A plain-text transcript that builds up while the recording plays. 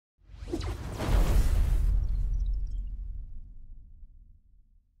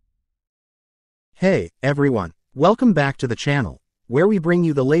Hey, everyone. Welcome back to the channel, where we bring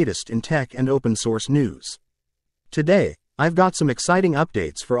you the latest in tech and open source news. Today, I've got some exciting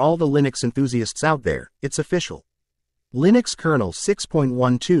updates for all the Linux enthusiasts out there. It's official. Linux Kernel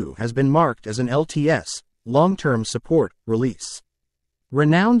 6.12 has been marked as an LTS, long-term support, release.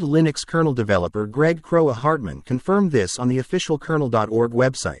 Renowned Linux kernel developer Greg Crowe-Hartman confirmed this on the official kernel.org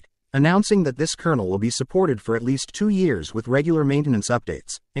website, announcing that this kernel will be supported for at least 2 years with regular maintenance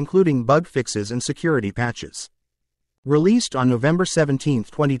updates, including bug fixes and security patches. Released on November 17,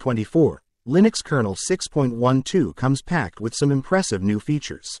 2024, Linux Kernel 6.12 comes packed with some impressive new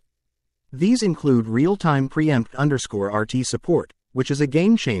features. These include real-time preempt_RT support, which is a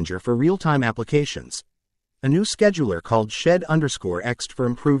game-changer for real-time applications, a new scheduler called shed_ext for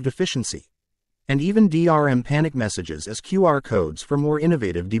improved efficiency, and even DRM panic messages as QR codes for more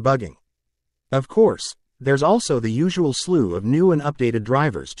innovative debugging. Of course, there's also the usual slew of new and updated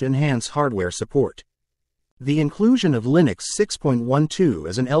drivers to enhance hardware support. The inclusion of Linux 6.12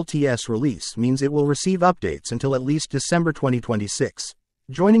 as an LTS release means it will receive updates until at least December 2026,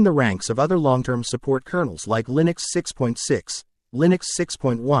 joining the ranks of other long-term support kernels like Linux 6.6, Linux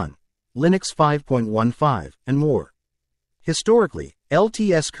 6.1, Linux 5.15, and more. Historically,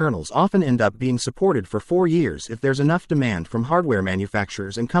 LTS kernels often end up being supported for 4 years if there's enough demand from hardware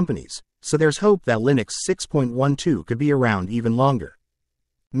manufacturers and companies, so there's hope that Linux 6.12 could be around even longer.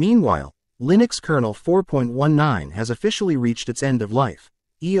 Meanwhile, Linux Kernel 4.19 has officially reached its end of life,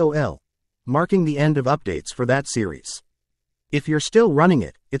 EOL, marking the end of updates for that series. If you're still running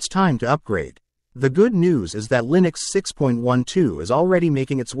it, it's time to upgrade. The good news is that Linux 6.12 is already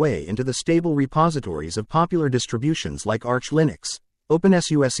making its way into the stable repositories of popular distributions like Arch Linux,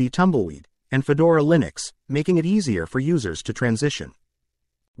 openSUSE Tumbleweed, and Fedora Linux, making it easier for users to transition.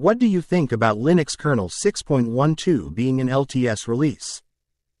 What do you think about Linux Kernel 6.12 being an LTS release?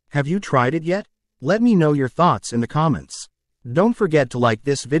 Have you tried it yet? Let me know your thoughts in the comments. Don't forget to like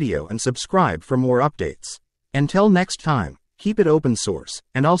this video and subscribe for more updates. Until next time, keep it open source,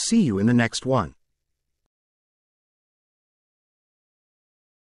 and I'll see you in the next one.